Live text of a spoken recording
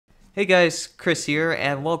Hey guys, Chris here,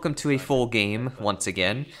 and welcome to a full game once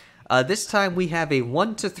again. This time we have a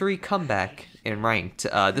 1 to 3 comeback in ranked.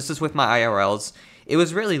 This is with my IRLs. It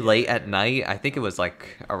was really late at night. I think it was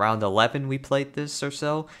like around 11 we played this or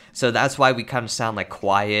so. So that's why we kind of sound like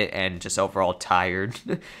quiet and just overall tired.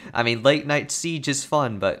 I mean, late night siege is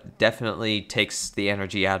fun, but definitely takes the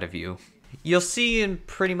energy out of you. You'll see in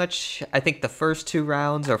pretty much, I think the first 2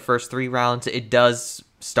 rounds or first 3 rounds, it does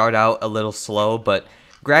start out a little slow, but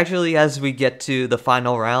gradually as we get to the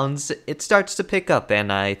final rounds, it starts to pick up,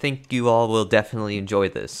 and I think you all will definitely enjoy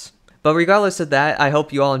this. But regardless of that, I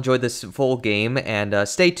hope you all enjoyed this full game, and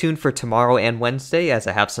stay tuned for tomorrow and Wednesday as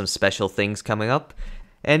I have some special things coming up.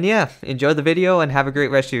 And yeah, enjoy the video and have a great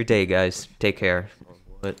rest of your day, guys. Take care.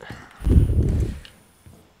 What?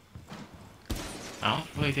 I don't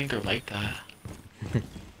really think they're like that. To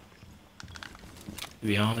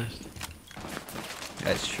be honest.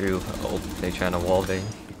 That's true. Oh, they trying to wallbang.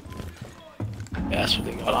 Yeah, that's what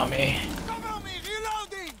they got on me.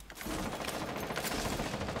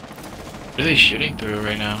 What are they shooting through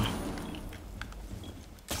right now?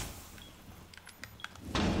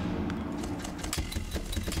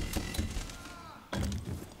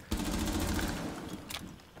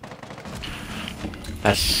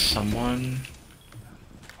 That's someone.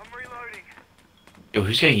 I'm reloading. Yo,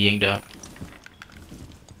 who's getting yinged up?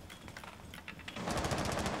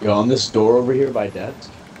 Yo, on this door over here by Debs.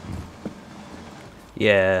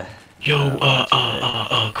 Yeah. Yo,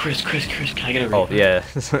 Chris, can I get a Oh, refund? yeah.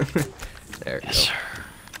 There we Yes, go. sir.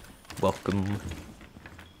 Welcome.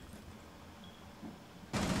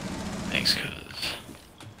 Thanks, cuz.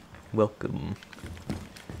 Welcome.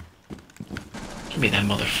 Give me that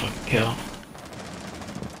motherfucking kill.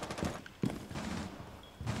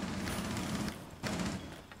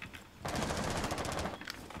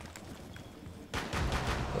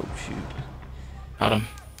 Oh, shoot. Got him.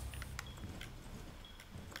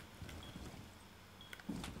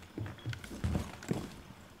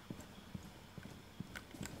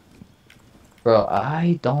 Bro,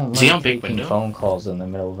 I don't Is he like on big taking window? phone calls in the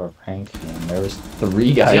middle of a prank game. There was 3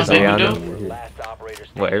 he guys on big around window? me. Last operator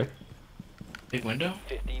standing. Where? Big window?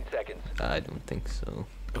 15 seconds. I don't think so.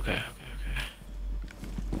 Okay.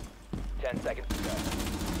 10 seconds to go.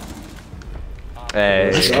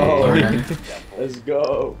 Hey. Let's go. Let's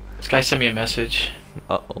go. This guy sent me a message.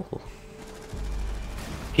 Uh-oh.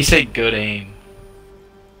 He said good aim.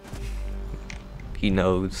 He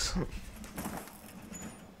knows.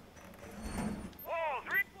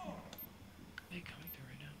 They coming through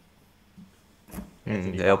right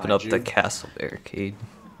now. They opened up the Behind you. castle barricade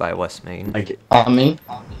by West Main. Like, On me?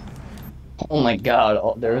 Oh my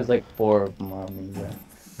god, there was like 4 of them on me, bro.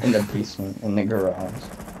 In the basement, in the garage.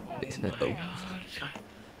 Basement. Oh Oh. my god, this guy.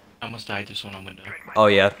 I almost died just on a window. Oh,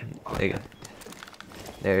 yeah.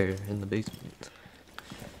 They're in the basement.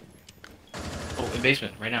 Oh, in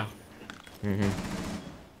basement, right now. Mm-hmm.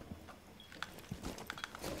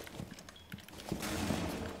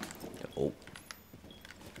 Oh.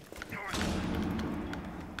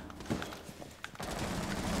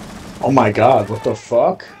 oh my god, what the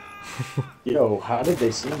fuck? Yo, how did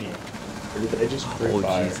they see me? Or did they just free Oh,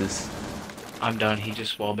 fire? Jesus. I'm done. He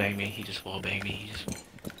just wallbanged me. He just wallbanged me. He just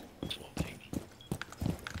wallbanged me.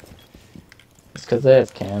 It's because they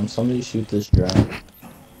have cams. Somebody shoot this drone.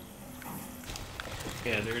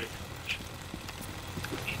 Yeah, they're.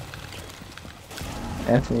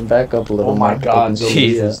 Anthony, back up a little Oh my more. god, Open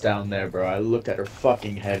Zolia's Sophia. down there, bro. I looked at her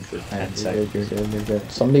fucking head for 10 You're seconds. good, you're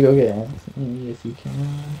good. Somebody go get Anthony if you can.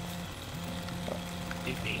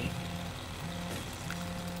 They baiting.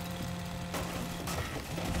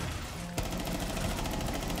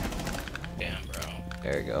 Damn, bro.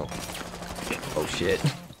 There you go. Oh, shit.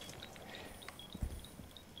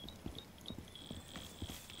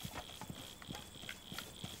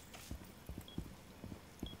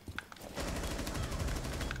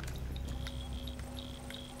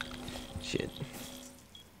 Shit.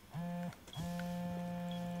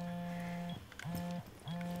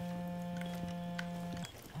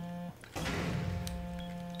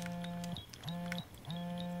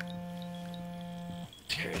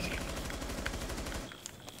 It's crazy.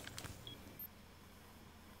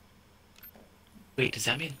 Wait, does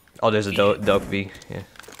that mean? Oh, there's a Doug V. Yeah.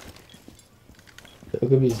 It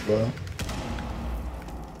could be slow.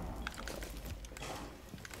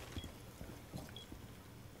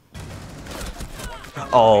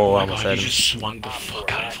 Oh, I my almost god, had you him. just swung the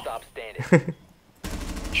fuck out Last of him. stop standing.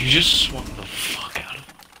 You just swung the fuck out of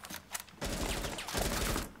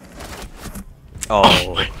him.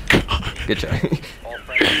 Oh, my god. good try. All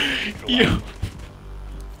friendly neutralized.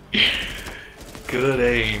 Yo. Good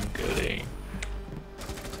aim, good aim.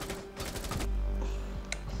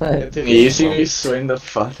 Anthony, you see me swing the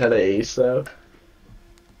fuck out of Ace though?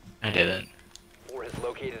 I didn't. 4 has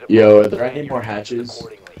located a Yo, are bomb. there any more hatches?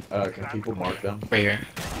 Accordingly. Can people mark them? Right here.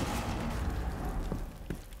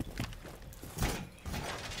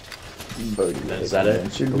 Is that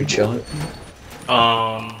it? Are we chilling?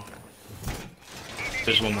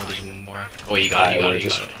 There's one more. There's one more. Oh, you got it. You got it. You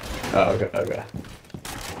got it. Oh, okay, okay.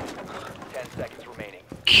 10 seconds remaining.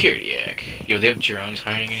 Kiriak. Yo, they have drones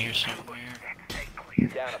hiding in here somewhere.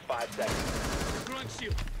 Down to 5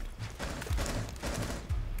 seconds.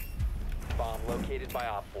 Bomb located by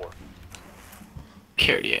Op 4.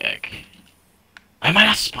 Kiriak. I might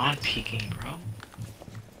have spawn peeking, bro.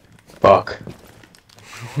 Fuck.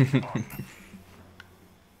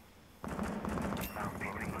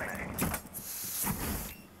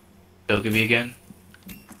 Bilgeby again.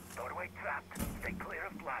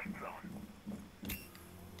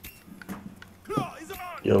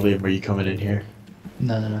 Yo, Liam, are you coming in here?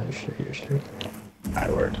 No, you're straight, you're straight. I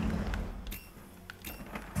word.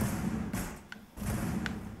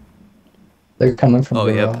 They're coming from Oh,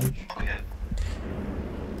 the yep. garage.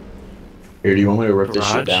 Here, do you want me to rip this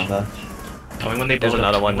shit Garage? down though? Tell me when they blow There's it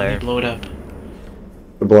up. another Tell one me when there. they blow it up.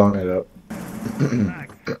 We're blowing it up.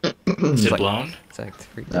 Is it like- blown? It's like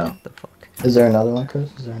 3. No. What the fuck? Is there another one,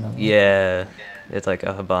 Chris? Is there another one? Yeah, it's like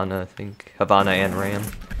a Habana, I think. Habana and Ram.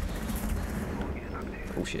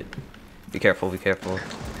 Oh shit. Be careful, be careful.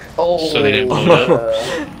 Oh, So they didn't blow it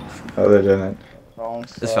up? Oh, they didn't. Wrong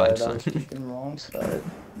side. It's fine, I it's was fine. thinking wrong side.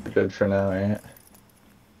 Good for now, ain't it?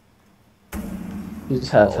 You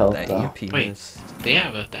just have Oh, health that though. EMP Wait. miss. They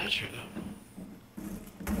have a Thatcher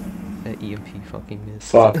though. That EMP fucking miss.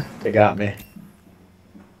 Fuck, they got me.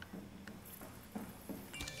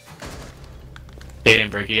 They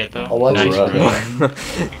didn't break it yet though. Oh, what? Nice, Right. bro.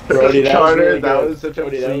 Brody, that Carter, was really that good. was such a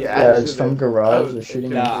Brody, that sweet was- Yeah, it's from garage. They're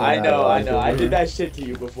shooting. Nah, me from I know. garage I over did here. that shit to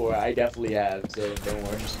you before. I definitely have, so don't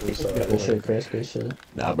worry. We're sorry. Good shit, Chris. Good shit.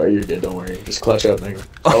 Nah, bro, you're good. Don't worry. Just clutch up, nigga.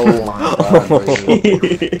 Oh my god, bro.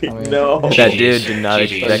 I mean, No. That dude did not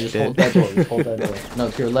GG. Bro, expect just hold it. that door. Just hold that door.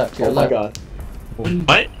 No, to your left. To your Oh my left. god.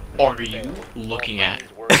 What are you looking at?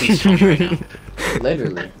 Please tell me right now.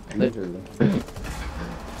 Literally. Literally.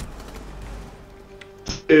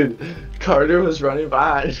 Dude, Carter was running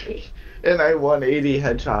behind me, and I 180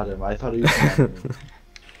 headshot him. I thought he was gonna me.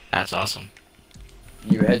 That's awesome.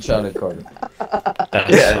 You headshotted Carter. That's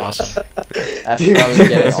Yeah. awesome. After I was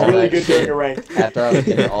getting It's all really that good doing shit. a rank. After I was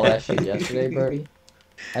getting all that shit yesterday, Birdie.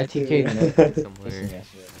 I TK'd Nick. Somewhere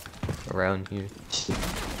around here.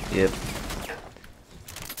 Yep.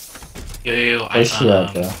 Yo, Where's she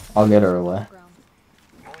at, bro? I'll get her away.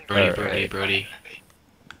 Brody, Alright. Brody.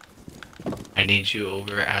 I need you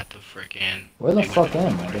over at the frickin'. Where the fuck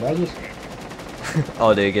am I? Did I just...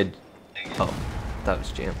 Oh, they get. Oh, that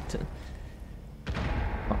was jammed.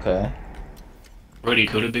 Okay. Brody,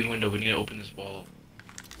 go to the big window. We need to open this wall.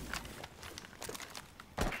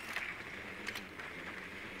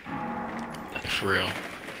 Like, for real.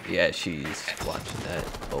 Yeah, she's watching that.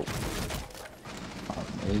 Oh,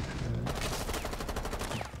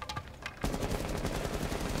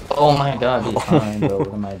 Oh my god, behind, bro.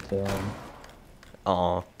 What am I doing?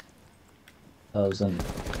 aw. That was in...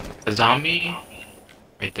 A zombie?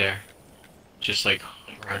 Right there. Just like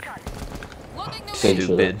hard. Shit,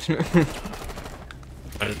 Stupid.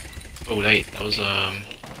 Oh wait, that was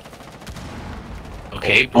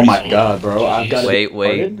Okay. Oh my Breezel. god, bro. I've GG's. got to Wait, be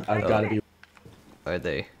wait. retarded. I've got to be. Are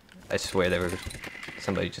they? I swear they were.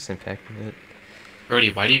 Somebody just impacted it.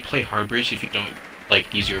 Brody, why do you play Hardbridge if you don't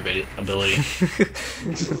like use your ability?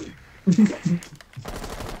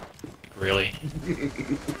 Really?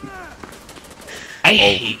 I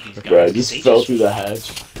hate these guys. Bro, I just They fell through the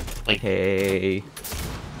hatch. Hey.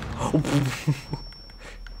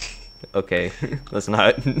 Okay, let's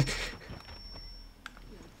not.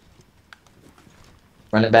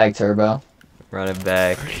 Run it back, Turbo. Run it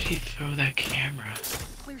back. Where did he throw that camera?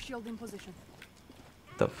 Clear shield in position.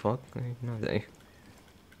 The fuck? No, they.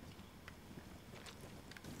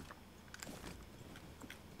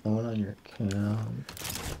 Someone on your cam.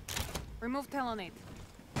 Remove talonate.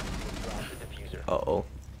 Drop the diffuser. Uh oh.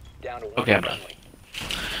 Down to 1 Okay, I'm done. friendly.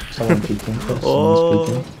 Someone peeking. Chris. Oh.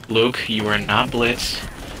 Someone's peeking. Luke, you are not Blitz.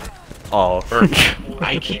 Oh. Or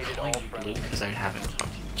I keep calling you Luke because I haven't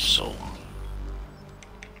talked to you in so long.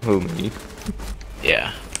 Who, me?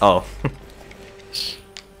 Yeah. Oh.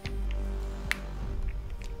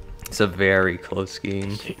 It's a very close game.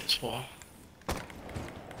 Let's take this wall.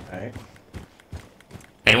 Alright.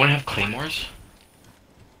 Anyone have claymores?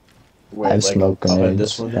 I have smoke up in grenades.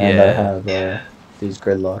 this one? And I Yeah. have these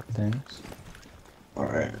gridlock things.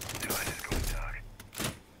 Alright.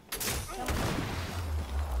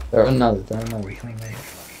 Throw another, throw another.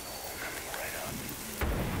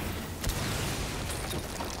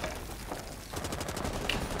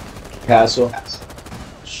 Castle.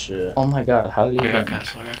 Shit. Oh my god, how did I he got get...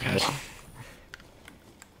 castle, I got castle.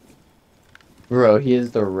 Bro, he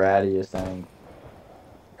is the rattiest thing.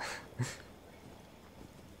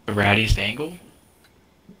 The rattiest angle?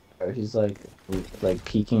 Bro, he's like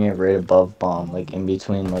peeking it right above bomb, like in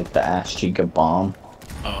between like the ass cheek of bomb.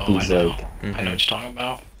 Oh, He's I know. like- I know what you're talking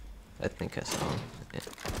about. I think I saw him. Yeah.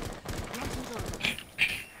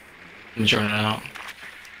 I'm joining out.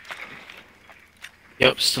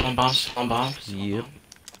 Yep, still on bombs, still on bombs. Yep.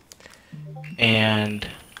 And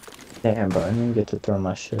Damn, bro, I didn't even get to throw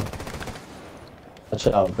my shit. Watch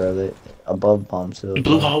out, bro. They above bomb too.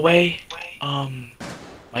 blue hallway.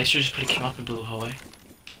 Meister just put a came up in blue hallway.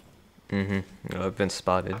 Oh, I've been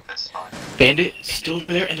spotted. Bandit still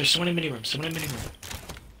over there, and there's someone in mini room. Someone in mini room.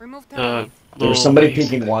 Remove The teleport. There was little somebody place.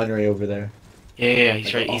 peeking winery over there. Yeah,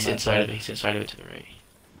 he's right. On He's that inside side. of it. He's inside of it to the right.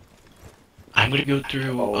 I'm gonna go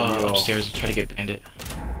through Oh, no. upstairs and try to get Bandit.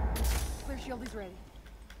 Clear shield is ready.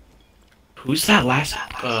 Who's that last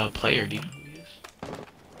player? Do you know who he is?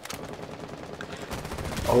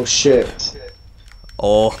 Oh shit.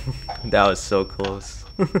 Oh, that was so close.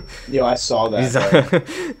 Yo, I saw that. He's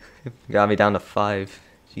bro. got me down to 5.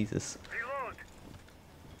 Jesus.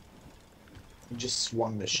 He just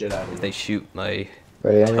swung the shit out of They you. shoot my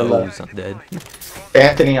Ready, I need toes. left. I'm dead.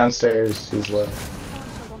 Anthony on stairs. He's left.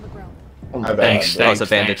 Teleport shield on the ground. Oh my I bet. Thanks, Oh, it's a thanks,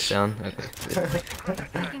 bandage thanks. down. Okay. Good.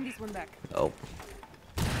 Taking this one back. Oh.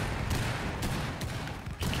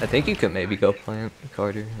 I think you could maybe go plant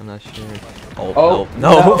Carter. I'm not sure. Oh, Oh,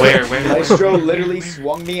 no. no. Where? Maestro literally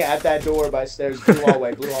swung me at that door by stairs. Blue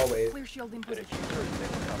hallway, blue hallway. Clear shield in position.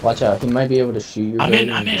 Watch out, he might be able to shoot you. I'm in,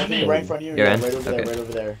 bro. I'm in, I'm in. Right in front of you. You're Yeah, in? right over there, Okay. right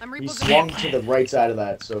over there. I'm He repositioning. swung to the right side of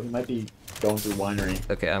that, so he might be going through winery.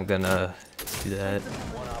 Okay, I'm gonna do that.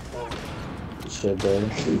 One op 4 Shit, bro.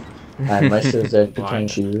 Alright, my sister's dead. You can't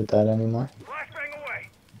shoot with that anymore.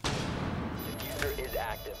 diffuser is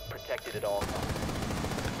active. Protected at all costs.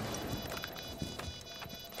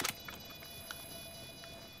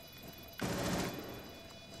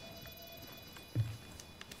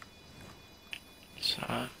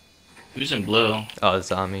 So, who's in blue? Oh,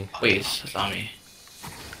 Zami. Wait, it's Zami.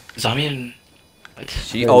 Zami and what?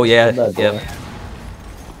 She. Oh yeah. That door. Yep.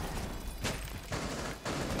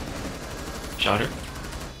 Shot her.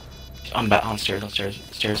 I'm back on stairs,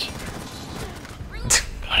 stairs.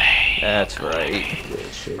 Got it. That's right.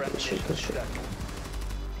 Good shit, good shit, good shit.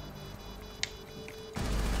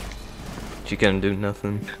 She couldn't do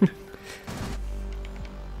nothing.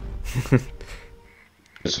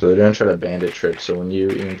 So they're gonna try to bandit trick. So when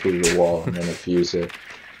you aim through the wall, I'm gonna fuse it.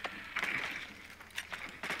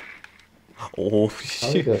 Oh Probably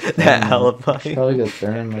shit. good That thermite. alibi. Probably good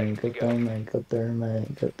thermite, good thermite, good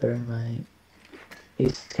thermite, good thermite.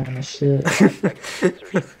 He's kind of shit.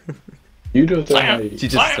 You do it Slam. that She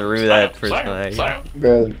just threw that first night.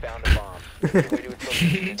 Bro, Found a bomb. Make your way to its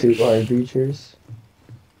location. 2 hard features.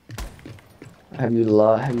 Have you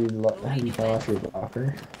fell off your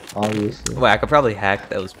rocker? Obviously. Well, I could probably hack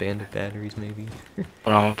those bandit batteries, maybe. Hold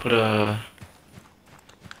on, I'm gonna put a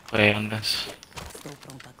play on this.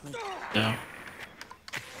 No.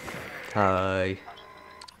 Hi.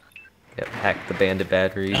 Yep, hack the bandit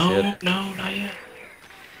batteries. No, Yep. no, not yet.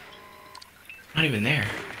 Not even there.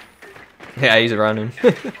 Yeah, he's running.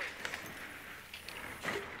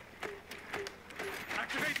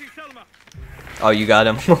 Oh, you got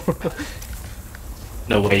him.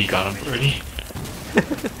 No way you got him already.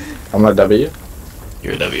 I'm a W.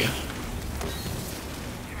 You're a W.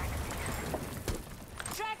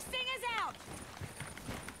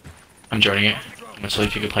 I'm joining it. I'm gonna see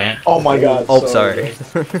if you can play it. Oh my god. Oh, so sorry.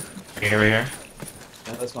 good. Right here, right here.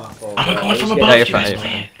 No, that's my fault. I'm going from Yeah, above. No, you're You guys fine.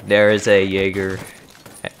 play it. There is a Jaeger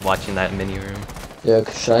watching that mini room. Yeah,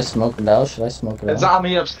 should I smoke it out? Should I smoke it It's out? on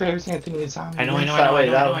me upstairs, Anthony. It's on me. I know, I know, That way,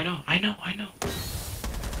 I that know, way. I know, I know.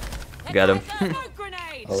 Got him.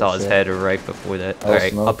 Oh, Saw his shit. head right before that. Oh,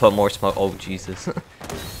 Alright, smoke. I'll put more smoke. Oh, Jesus.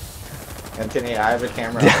 Anthony, I have a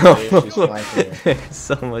camera. I'll tell you if she's flanking you.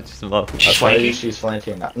 So much smoke. I'll She's tell you flanking? if she's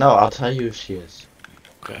flanking. No, I'll tell you if she is.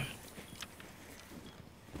 Okay.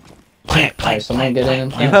 Plant, Alright, plant, someone plant, get in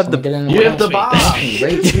and plant, plant. have the- Someone get in and You have the plant. bomb.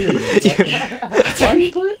 Right here. Why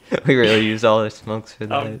you put it? We really used all our smokes for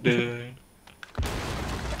I'm that. done.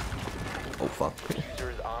 Oh, fuck.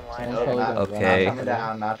 Diffuser is online. Someone's probably gonna Okay. Not coming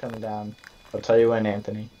down, not coming down. I'll tell you when,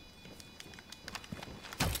 Anthony.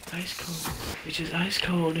 Ice cold. Bitch is ice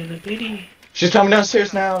cold in the bitty. She's coming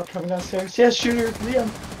downstairs now. Coming downstairs. Yes, shoot her. Liam.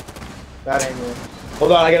 That ain't me.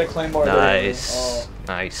 Hold on, I gotta claim more. Nice.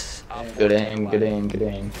 Nice. Good aim, good aim, good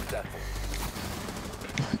aim.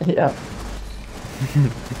 Yeah,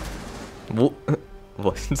 What?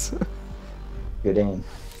 good aim.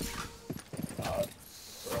 God,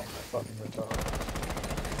 bro, my fucking retarded.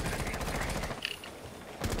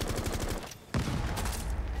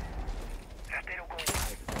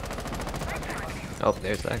 Oh,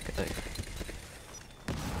 there's that guy.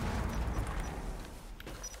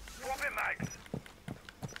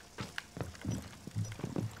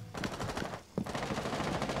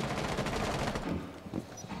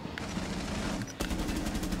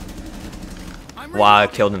 Wow, I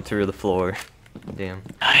killed him through the floor. Damn.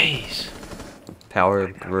 Nice. Power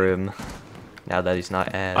Grim. Now that he's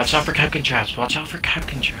not ass. Watch out for Capcan traps. Watch out for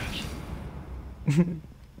Capcan traps.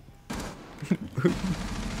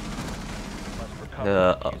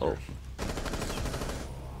 Uh-oh.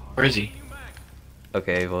 Where is he?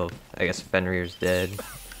 Okay, well, I guess Fenrir's dead.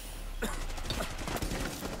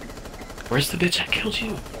 Where's the bitch that killed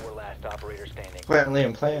you? Four last operator standing. Plant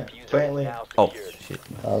Liam, plant. Diffuser Plant is Liam. now Oh, secured.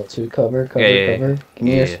 shit. To cover, cover, Yeah, yeah, cover. Give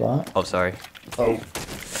me yeah, your yeah. spot. Oh, sorry. Oh,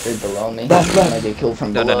 they're below me. I get killed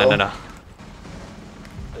from No, below. no, no, no, no.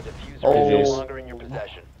 The diffuser Oh. is no longer in your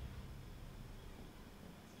possession.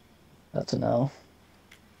 That's a no.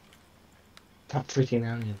 Stop freaking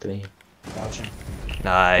out, Anthony. Crouching. Don't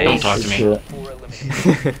Nice. talk to me. Shit. Four eliminated.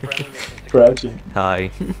 Friendly mission success. Crouching. Hi.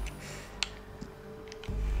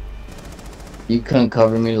 You couldn't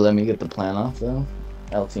cover me to let me get the plan off though?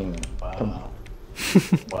 LT me. Come on.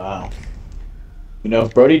 Wow. You know,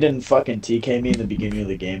 if Brody didn't fucking TK me in the beginning of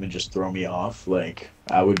the game and just throw me off, like,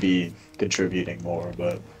 I would be contributing more,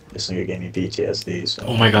 but this nigga gave me PTSD, so...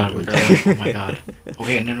 Oh my god, we're gonna lose. Oh my god.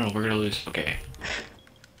 Okay, no, we're gonna lose. Okay.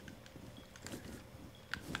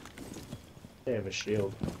 They have a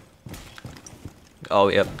shield. Oh,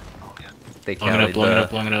 yep. They Blowing it carried up, blowing it the... up,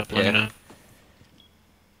 blowing it up, blowing it yeah. up.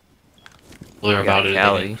 Well, they're We got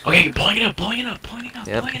about it. Cali. Okay, blowing it up, blowing it up, blowing it up,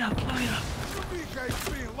 Yep. blowing it up, blowing it up.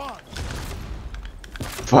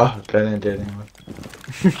 Fuck, I didn't do anyone.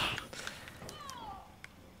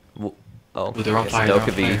 Oh, Ooh, they're on I guess fire, they're on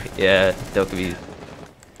Dokkaebi. fire. Yeah, Dokkaebi.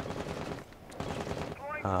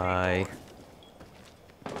 Hi.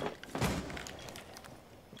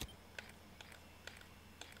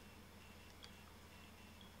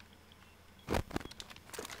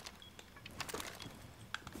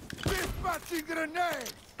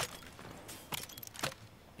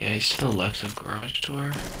 Yeah, he's still left of garage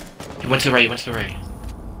door. He went to the right, he went to the right.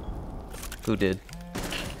 Who did?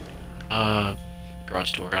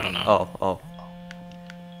 Garage door, I don't know. Oh, oh.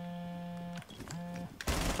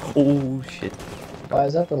 Oh, shit. Why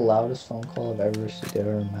is that the loudest phone call I've ever received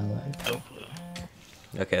ever in my life? No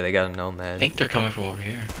clue. Okay, they got a I nomad. think they're coming from over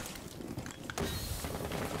here.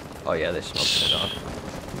 Oh, yeah, they're smoking it off.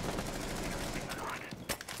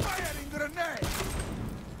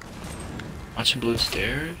 Watching blue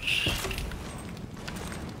stairs.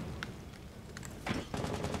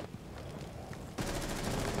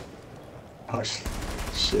 Oh,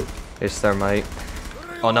 shit. There's Thermite.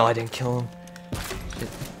 Oh, no, I didn't kill him. Shit.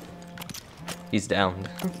 He's downed.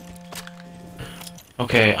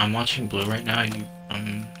 Okay, I'm watching blue right now.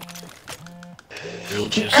 You'll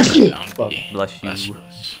just go down. Fuck, B. bless you.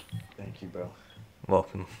 Us. Thank you, bro.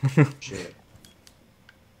 Welcome. Shit.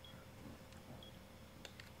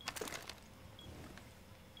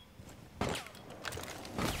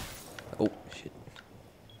 Oh, shit.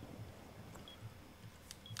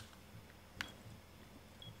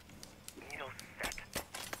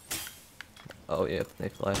 Oh, yeah, they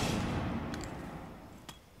flash.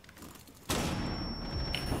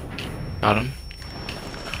 Got him.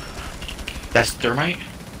 That's thermite.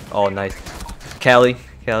 Oh, nice. Callie,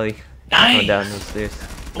 Nice. going down those stairs.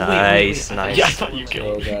 Oh, wait, Nice, wait. nice. Yeah, I thought you Oh,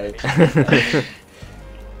 killed me. guys.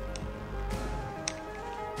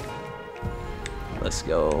 Let's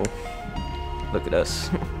go. Look at us.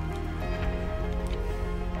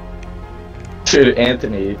 Dude,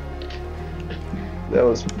 Anthony. That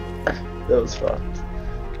was fucked.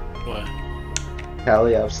 What?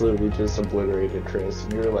 Callie absolutely just obliterated Chris,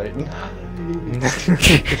 and you were like, Because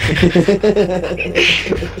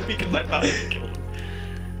I thought you killed